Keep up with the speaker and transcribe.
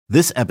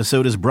This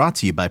episode is brought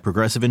to you by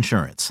Progressive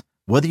Insurance.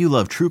 Whether you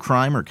love true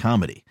crime or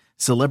comedy,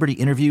 celebrity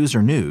interviews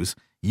or news,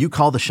 you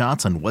call the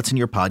shots on what's in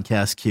your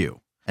podcast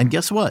queue. And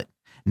guess what?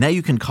 Now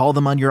you can call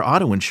them on your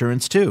auto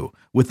insurance too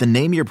with the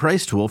Name Your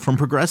Price tool from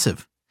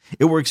Progressive.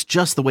 It works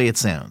just the way it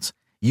sounds.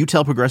 You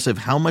tell Progressive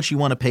how much you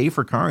want to pay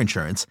for car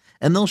insurance,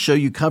 and they'll show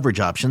you coverage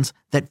options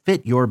that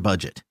fit your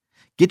budget.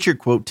 Get your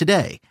quote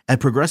today at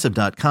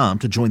Progressive.com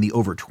to join the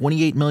over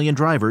 28 million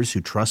drivers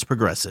who trust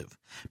Progressive.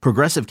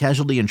 Progressive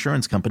Casualty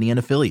Insurance Company and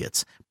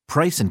Affiliates.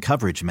 Price and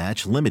coverage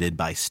match limited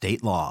by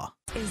state law.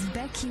 Is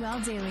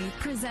BetQL Daily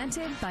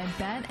presented by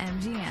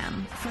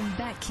BetMGM from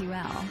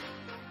BetQL.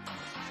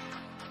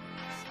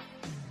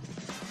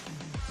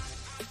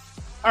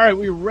 All right,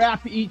 we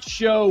wrap each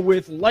show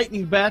with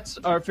lightning bets,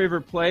 our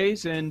favorite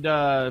plays, and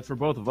for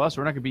both of us,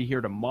 we're not going to be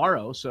here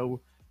tomorrow,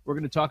 so we're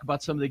going to talk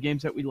about some of the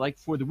games that we like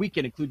for the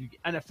weekend, including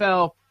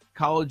NFL,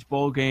 college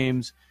bowl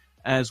games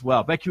as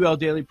well. BetQL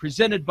Daily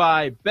presented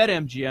by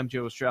BetMGM.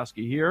 Joe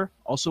Ostrowski here.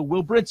 Also,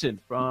 Will Brinson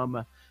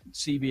from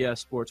CBS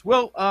Sports.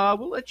 Will,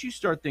 we'll let you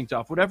start things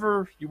off.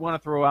 Whatever you want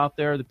to throw out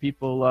there, the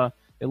people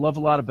they love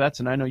a lot of bets,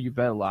 and I know you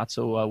bet a lot.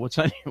 So what's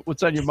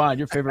on your mind?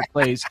 Your favorite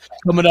plays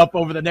coming up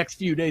over the next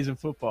few days in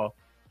football?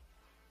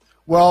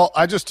 Well,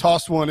 I just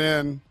tossed one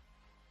in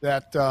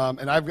that,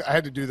 and I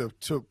had to do the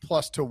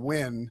plus to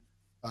win.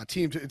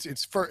 Team to,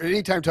 it's for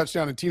anytime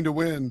touchdown and team to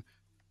win.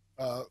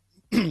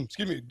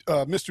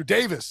 Mr.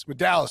 Davis with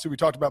Dallas, who we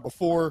talked about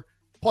before,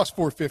 plus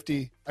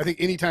 450. I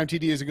think anytime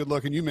TD is a good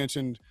look. And you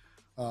mentioned,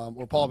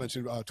 or Paul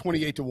mentioned,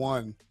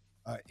 28-1.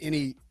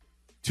 Any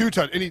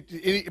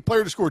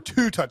player to score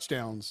 2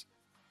 touchdowns,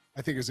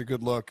 I think is a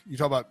good look. You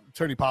talk about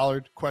Tony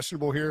Pollard,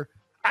 questionable here.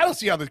 I don't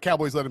see how the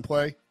Cowboys let him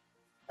play.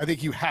 I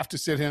think you have to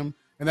sit him,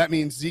 and that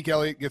means Zeke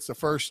Elliott gets the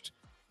first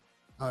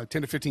 10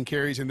 to 15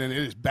 carries, and then it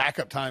is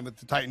backup time with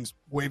the Titans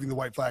waving the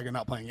white flag and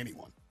not playing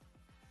anyone.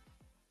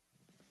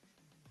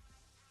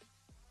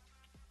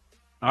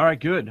 All right,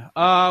 good.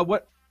 Well,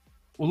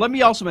 let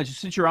me also mention,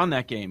 since you're on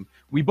that game,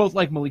 we both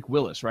like Malik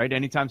Willis, right?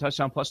 Anytime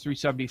touchdown plus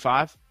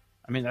 375.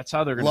 I mean, that's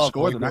how they're going to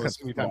score. They're not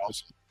going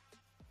to.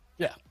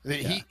 Yeah,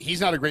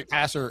 he's not a great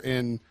passer,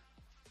 and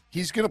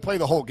he's going to play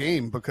the whole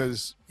game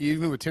because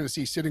even with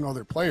Tennessee sitting all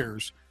their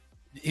players,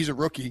 he's a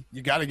rookie.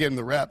 You got to get him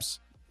the reps.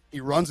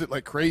 He runs it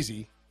like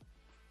crazy.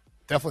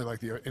 Definitely like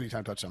the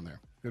anytime touchdown there.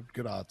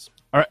 Good odds.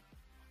 All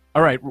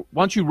right. Why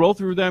don't you roll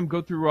through them?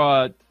 Go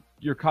through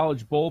your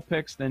college bowl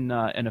picks, then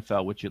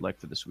NFL. What you'd like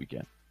for this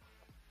weekend?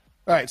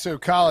 All right. So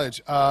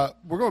college,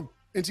 we're going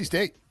NC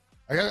State.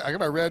 I got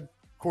my red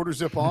quarter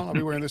zip on. I'll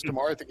be wearing this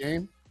tomorrow at the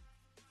game.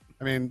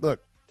 I mean, look,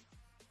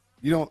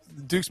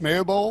 Duke's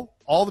Mayo Bowl.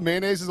 All the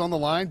mayonnaise is on the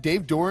line.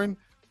 Dave Doran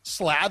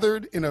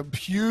slathered in a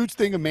huge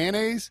thing of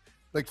mayonnaise,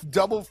 like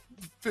double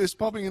fist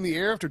pumping in the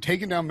air after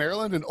taking down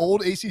Maryland, an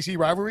old ACC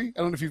rivalry.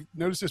 I don't know if you've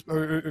noticed this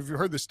or if you've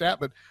heard this stat,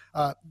 but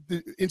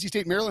the NC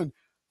State Maryland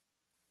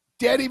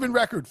dead even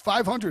record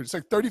 500. It's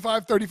like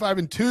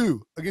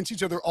 35-2 against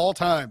each other all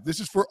time. This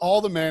is for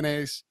all the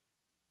mayonnaise.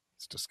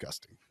 It's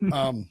disgusting.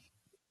 I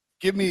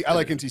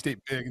like NC State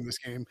big in this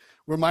game.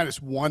 We're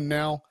 -1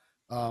 now.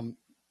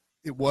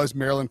 It was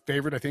Maryland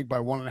favored, I think, by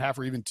 1.5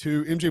 or even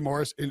 2. MJ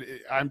Morris,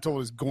 I'm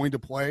told, is going to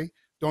play.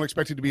 Don't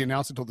expect it to be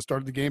announced until the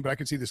start of the game, but I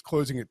can see this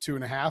closing at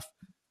 2.5.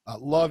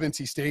 Love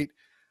NC State.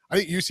 I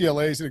think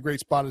UCLA is in a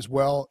great spot as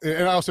well.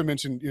 And I also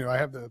mentioned, I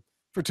have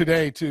for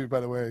today too, by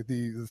the way,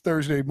 the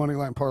Thursday money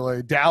line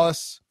parlay,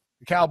 Dallas,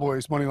 the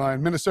Cowboys money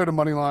line, Minnesota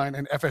money line,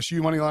 and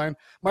FSU money line,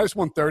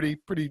 -130,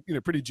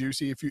 pretty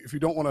juicy. If you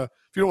don't want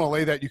to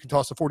lay that, you can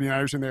toss the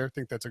 49ers in there. I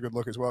think that's a good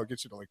look as well. It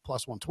gets you to like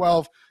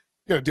 +112.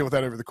 You got to deal with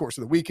that over the course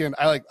of the weekend.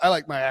 I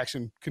like my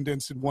action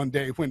condensed in one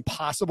day when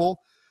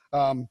possible.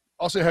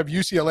 Also have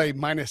UCLA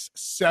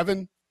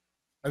 -7.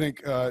 I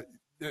think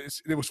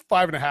it was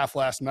 5.5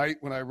 last night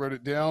when I wrote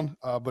it down,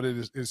 but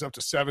it is up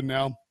to 7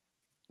 now.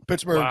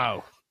 Pittsburgh.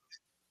 Wow.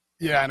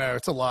 Yeah, I know.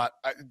 It's a lot.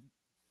 I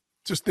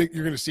just think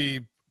you're going to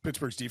see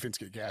Pittsburgh's defense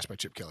get gashed by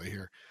Chip Kelly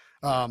here.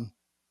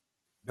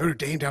 Notre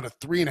Dame down to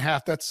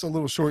 3.5. That's a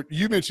little short.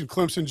 You mentioned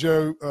Clemson,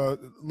 Joe.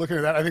 Looking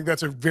at that, I think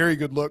that's a very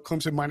good look.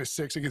 Clemson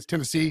 -6 against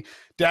Tennessee.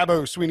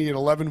 Dabo Swinney at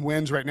 11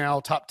 wins right now.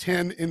 Top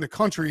 10 in the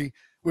country.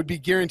 Would be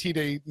guaranteed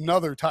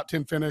another top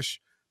 10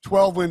 finish,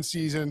 12-win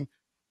season,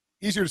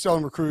 easier to sell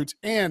in recruits.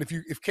 And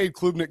if Cade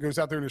Klubnik goes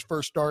out there in his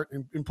first start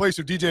in place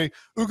of DJ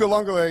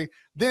Uiagalelei,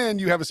 then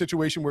you have a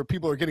situation where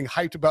people are getting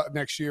hyped about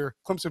next year.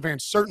 Clemson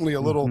fans certainly a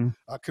little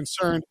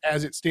concerned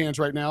as it stands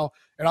right now.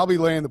 And I'll be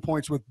laying the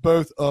points with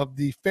both of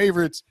the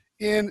favorites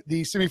in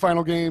the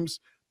semifinal games.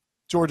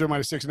 Georgia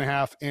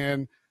 -6.5,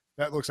 and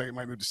that looks like it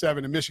might move to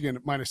 7. And Michigan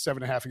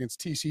 -7.5 against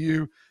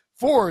TCU.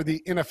 For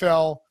the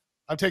NFL,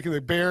 I'm taking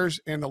the Bears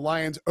and the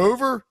Lions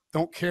over.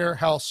 Don't care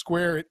how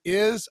square it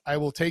is. I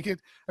will take it.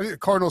 I think the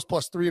Cardinals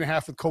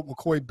 +3.5 with Colt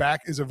McCoy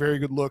back is a very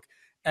good look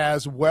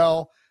as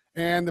well.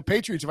 And the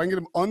Patriots, if I can get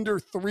them under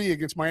 3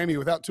 against Miami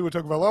without Tua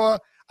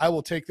Tagovailoa, I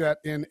will take that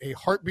in a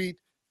heartbeat.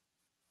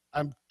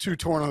 I'm too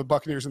torn on the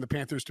Buccaneers and the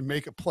Panthers to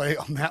make a play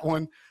on that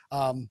one.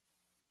 And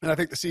I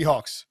think the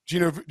Seahawks,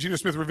 Geno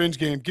Smith revenge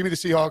game, give me the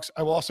Seahawks.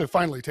 I will also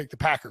finally take the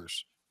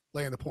Packers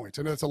laying the points.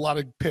 I know it's a lot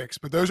of picks,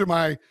 but those are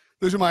my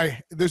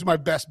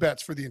best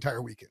bets for the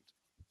entire weekend.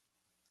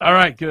 All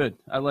right, good.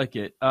 I like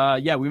it.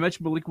 We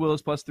mentioned Malik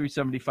Willis plus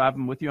 375.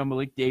 I'm with you on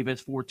Malik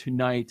Davis for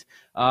tonight.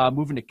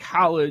 Moving to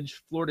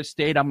college, Florida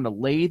State. I'm going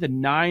to lay the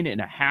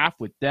 9.5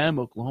 with them.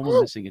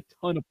 Oklahoma missing a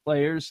ton of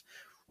players.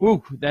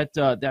 Ooh,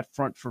 that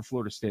front for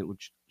Florida State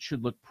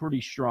should look pretty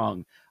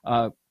strong.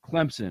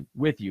 Clemson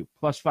with you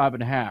plus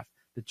 5.5.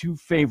 The two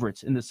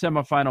favorites in the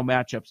semifinal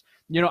matchups.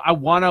 I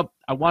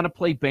wanna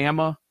play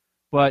Bama,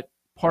 but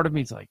part of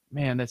me is like,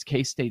 man, that's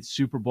K-State's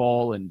Super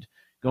Bowl and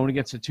going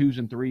against the 2s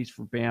and 3s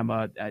for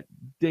Bama,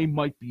 they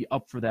might be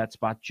up for that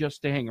spot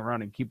just to hang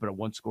around and keep it a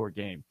one-score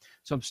game.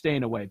 So I'm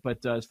staying away.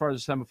 But as far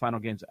as the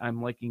semifinal games,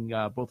 I'm liking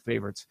both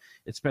favorites,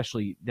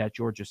 especially that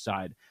Georgia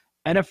side.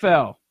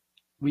 NFL,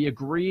 we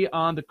agree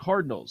on the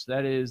Cardinals.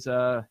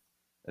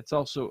 That's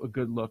also a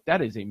good look.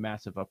 That is a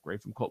massive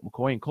upgrade from Colt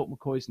McCoy, and Colt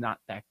McCoy's not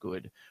that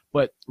good.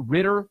 But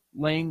Ritter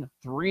laying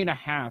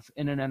 3.5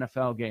 in an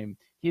NFL game,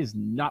 he has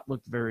not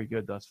looked very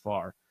good thus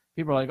far.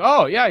 People are like,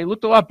 oh, yeah, he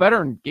looked a lot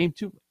better in game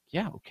 2.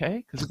 Yeah,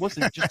 okay, because it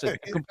wasn't just a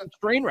complete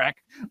train wreck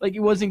like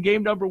it was in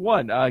game number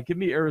 1. Give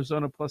me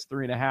Arizona plus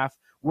 3.5.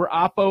 We're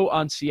Oppo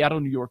on Seattle,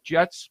 New York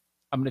Jets.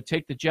 I'm going to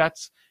take the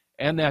Jets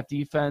and that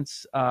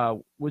defense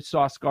with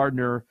Sauce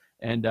Gardner,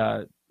 and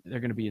they're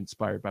going to be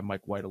inspired by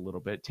Mike White a little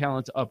bit.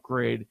 Talent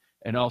upgrade,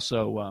 and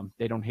also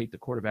they don't hate the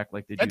quarterback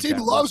like they do. That team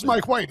loves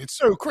Mike White. It's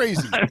so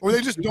crazy. Or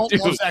they just don't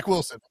love Zach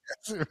Wilson.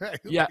 Right.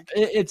 Yeah,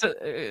 it's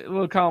a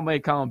little column A,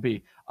 column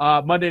B.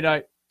 Monday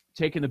night,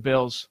 taking the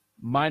Bills,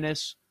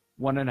 minus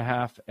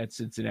 1.5 at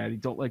Cincinnati.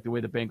 Don't like the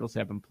way the Bengals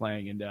have been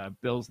playing, and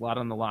Bills a lot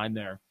on the line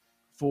there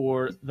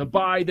for the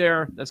bye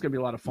there. That's going to be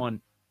a lot of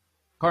fun.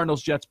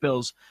 Cardinals, Jets,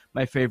 Bills,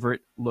 my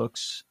favorite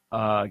looks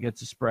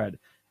against the spread.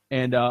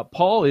 And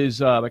Paul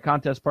is my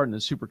contest partner in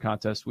the Super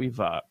Contest. We've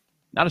not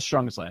as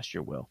strong as last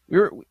year, Will.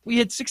 We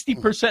had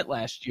 60%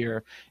 last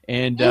year,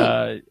 and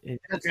it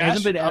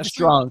hasn't been as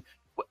strong.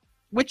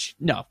 Which,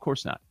 no, of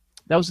course not.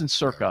 That was in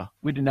Circa.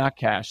 We did not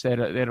cash. They had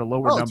a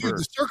lower number. Dude,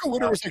 the Circa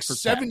winner was like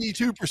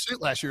 72%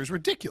 last year. It's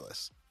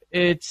ridiculous.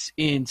 It's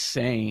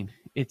insane.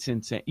 It's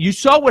insane. You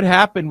saw what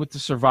happened with the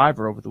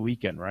Survivor over the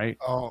weekend, right?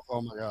 Oh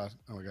my God.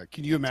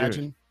 Can you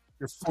imagine? Dude.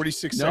 You're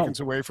 46 seconds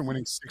away from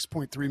winning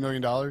 $6.3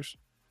 million.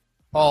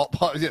 Paul,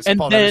 yes, and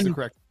Paul, then, that is the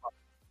correct.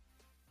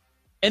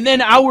 And then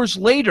hours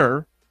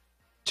later,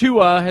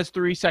 Tua has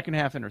 3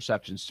 second-half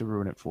interceptions to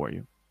ruin it for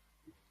you.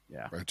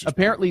 Yeah. Right,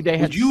 apparently they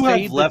had. Would you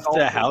have left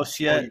the house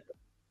yet?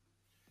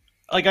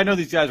 Like, I know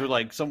these guys were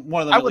like,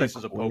 one of them at least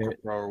is a poker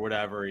pro or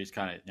whatever. He's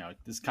kind of,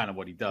 this is kind of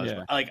what he does.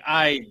 Yeah. But like,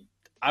 I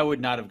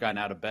would not have gotten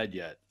out of bed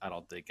yet, I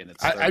don't think. And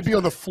I'd be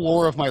on the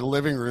floor of my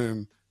living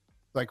room,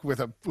 like with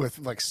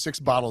like 6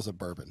 bottles of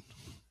bourbon.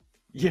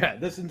 Yeah,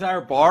 this entire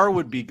bar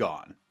would be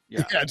gone.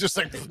 Yeah, just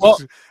like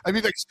I'd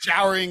be like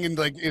showering in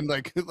like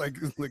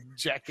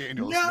Jack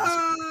Daniels.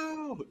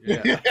 No.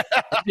 Yeah.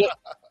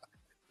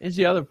 Here's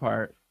the other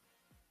part.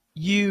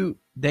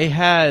 They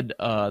had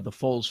the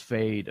Foles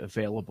fade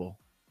available.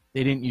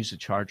 They didn't use the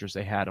Chargers.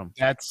 They had them.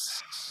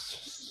 That's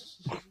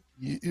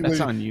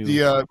on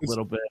you a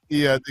little bit.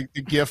 The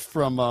gift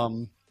from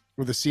or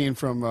the scene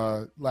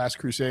from Last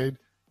Crusade.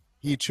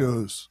 He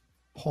chose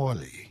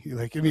poorly. You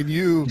have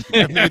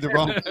made the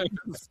wrong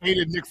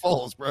faded Nick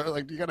Foles, bro.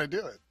 Like, you got to do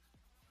it.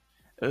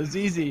 It was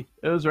easy.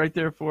 It was right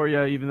there for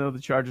you, even though the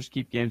Chargers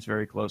keep games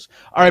very close.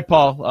 All right,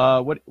 Paul,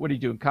 what are you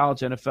doing?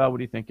 College, NFL, what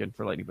are you thinking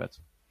for Lightning Bets?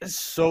 It's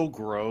so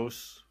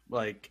gross.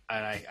 Like,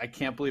 I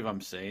can't believe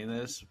I'm saying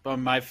this, but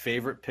my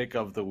favorite pick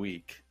of the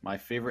week, my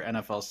favorite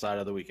NFL side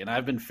of the week, and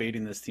I've been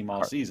fading this team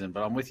all season,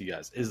 but I'm with you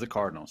guys, is the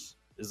Cardinals.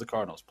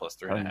 Plus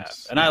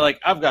 3.5. And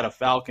I've got a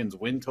Falcons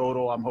win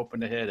total I'm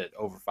hoping to hit at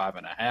over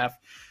 5.5.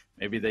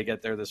 Maybe they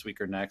get there this week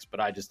or next, but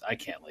I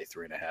can't lay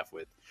 3.5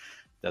 with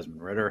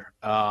Desmond Ritter.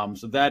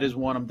 So that is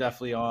one I'm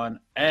definitely on.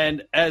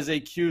 And as a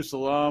Cuse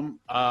alum,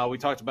 we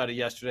talked about it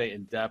yesterday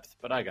in depth,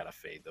 but I got to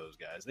fade those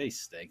guys. They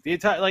stink.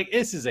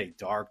 This is a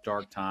dark,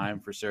 dark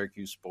time for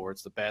Syracuse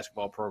sports. The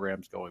basketball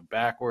program's going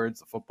backwards.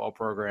 The football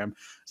program,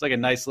 it's like a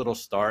nice little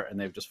start, and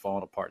they've just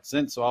fallen apart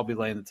since. So I'll be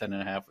laying the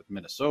 10.5 with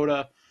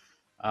Minnesota.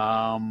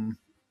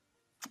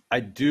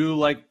 I do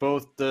like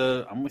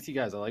I'm with you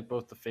guys. I like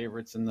both the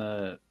favorites in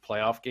the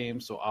playoff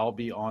games, so I'll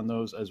be on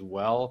those as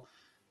well.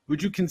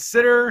 Would you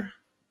consider,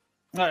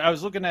 I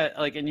was looking at,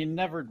 and you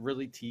never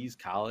really tease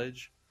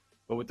college,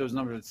 but with those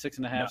numbers at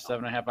 6.5,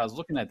 7.5, I was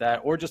looking at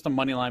that, or just a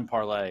money line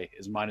parlay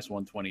is minus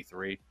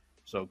 123.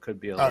 So it could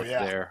be a look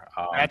there.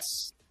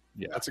 That's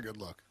a good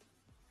look.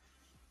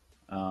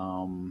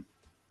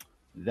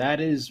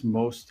 That is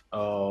most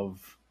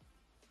of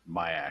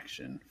my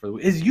action.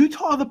 Is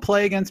Utah the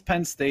play against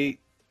Penn State?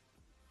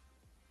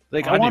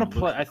 I want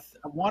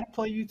to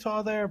play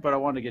Utah there, but I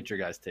want to get your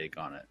guys' take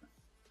on it.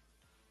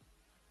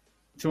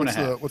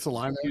 2.5. What's the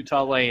line?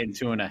 Utah laying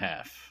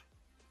 2.5.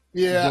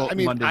 Yeah, I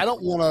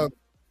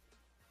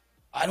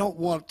don't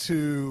want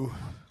to.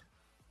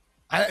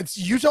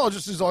 Utah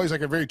just is always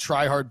like a very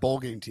try-hard bowl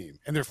game team,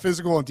 and they're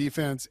physical on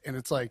defense, and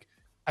it's like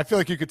I feel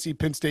like you could see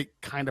Penn State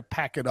kind of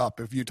pack it up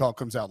if Utah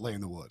comes out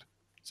laying the wood.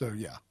 So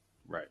yeah,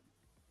 Right.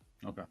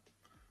 Okay.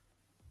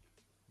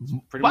 By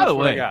Pretty much the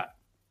what I way, got.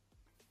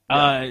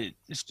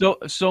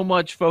 so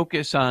much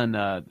focus on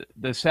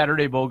the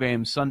Saturday bowl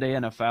game, Sunday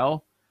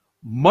NFL.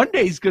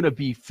 Monday's going to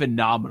be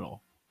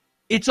phenomenal.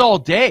 It's all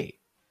day.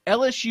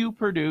 LSU,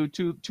 Purdue,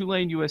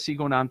 Tulane, USC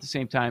going on at the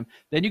same time.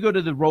 Then you go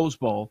to the Rose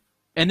Bowl,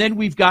 and then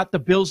we've got the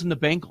Bills and the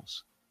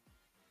Bengals.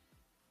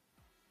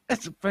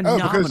 That's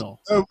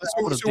phenomenal. So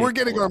we're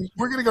getting our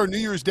New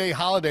Year's Day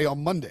holiday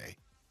on Monday.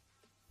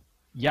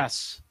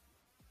 Yes.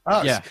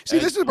 Yeah. See,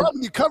 this is the problem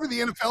when you cover the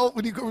NFL.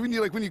 When you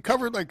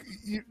cover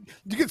you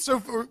get so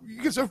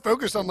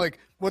focused on like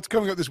what's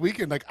coming up this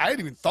weekend. Like I hadn't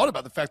even thought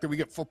about the fact that we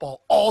get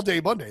football all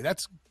day Monday.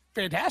 That's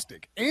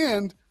fantastic.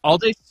 And all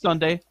day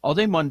Sunday, all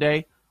day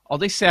Monday, all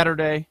day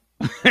Saturday.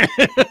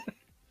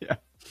 Yeah,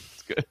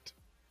 it's good.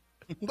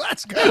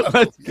 Let's go.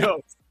 Let's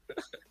go.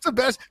 It's the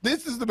best.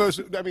 This is the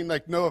most. I mean,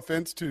 like, no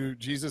offense to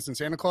Jesus and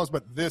Santa Claus,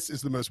 but this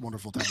is the most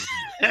wonderful time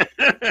of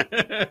the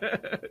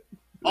year.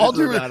 All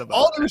due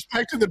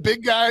respect to the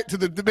big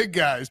big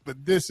guys,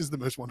 but this is the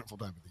most wonderful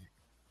time of the year.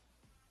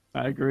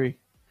 I agree.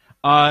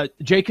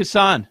 Jake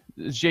Hassan.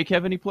 Does Jake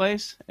have any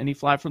plays? Any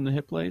fly from the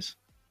hip plays?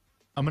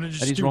 I'm going to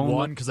just do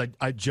one because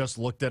I just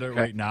looked at it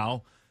right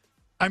now.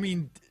 I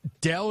mean,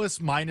 Dallas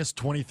minus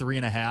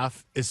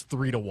 23.5 is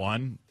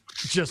 3-1.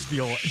 Just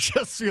feel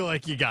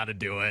like you got to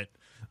do it.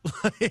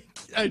 Like,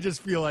 I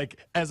just feel like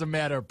as a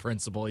matter of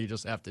principle, you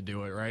just have to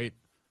do it, right?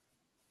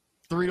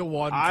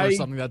 3-1 for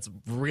something that's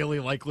really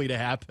likely to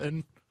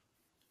happen.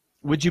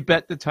 Would you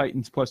bet the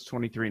Titans plus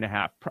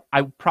 23.5?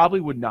 I probably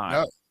would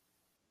not.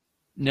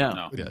 No.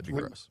 Yeah, that'd be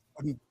gross.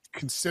 Wouldn't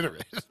consider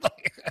it.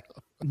 Like,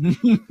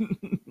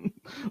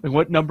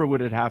 what number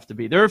would it have to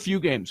be? There are a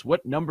few games.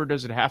 What number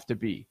does it have to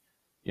be?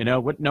 You know,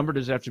 what number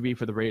does it have to be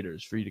for the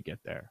Raiders for you to get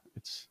there?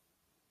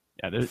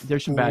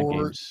 There's some bad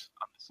games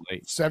on this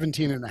slate.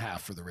 17.5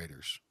 for the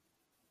Raiders.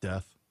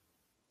 Death.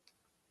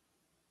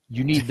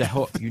 You need the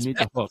hook. You need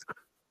the hook.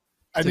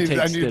 I need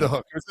the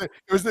hook. It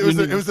was the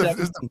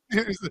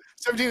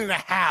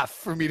 17.5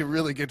 for me to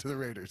really get to the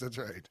Raiders. That's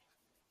right.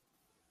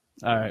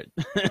 All right.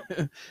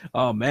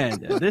 Oh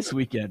man, this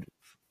weekend,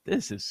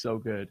 this is so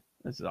good.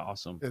 This is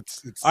awesome.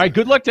 It's all right.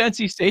 Good luck to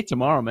NC State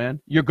tomorrow, man.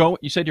 You're going.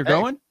 You said you're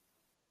going.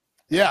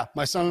 Yeah,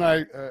 my son and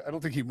I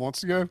don't think he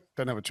wants to go.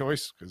 Doesn't have a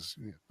choice because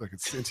look,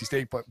 it's NC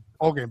State, but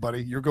ball game,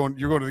 buddy. You're going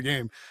to the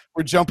game.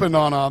 We're jumping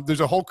on.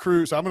 There's a whole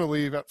crew, so I'm going to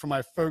leave for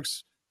my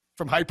folks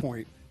from High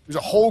Point. There's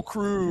a whole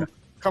crew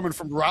coming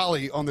from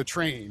Raleigh on the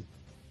train.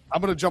 I'm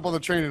going to jump on the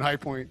train in High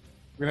Point.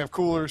 We're going to have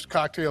coolers,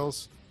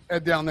 cocktails,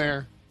 head down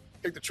there,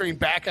 take the train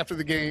back after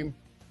the game.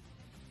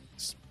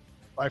 It's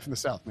life in the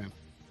South, man.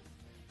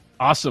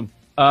 Awesome.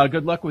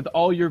 Good luck with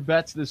all your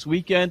bets this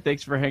weekend.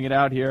 Thanks for hanging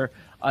out here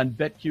on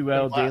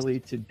BetQL Daily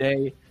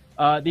today.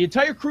 The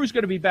entire crew is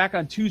going to be back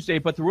on Tuesday,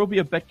 but there will be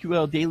a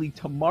BetQL Daily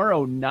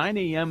tomorrow, 9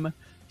 a.m.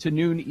 to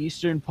noon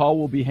Eastern. Paul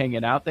will be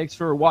hanging out. Thanks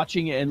for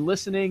watching and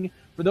listening.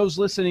 For those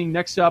listening,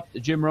 next up, the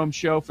Jim Rome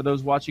Show. For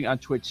those watching on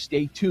Twitch,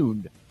 stay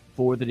tuned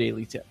for the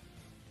Daily Tip.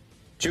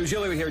 Joe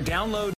Giglio here. Download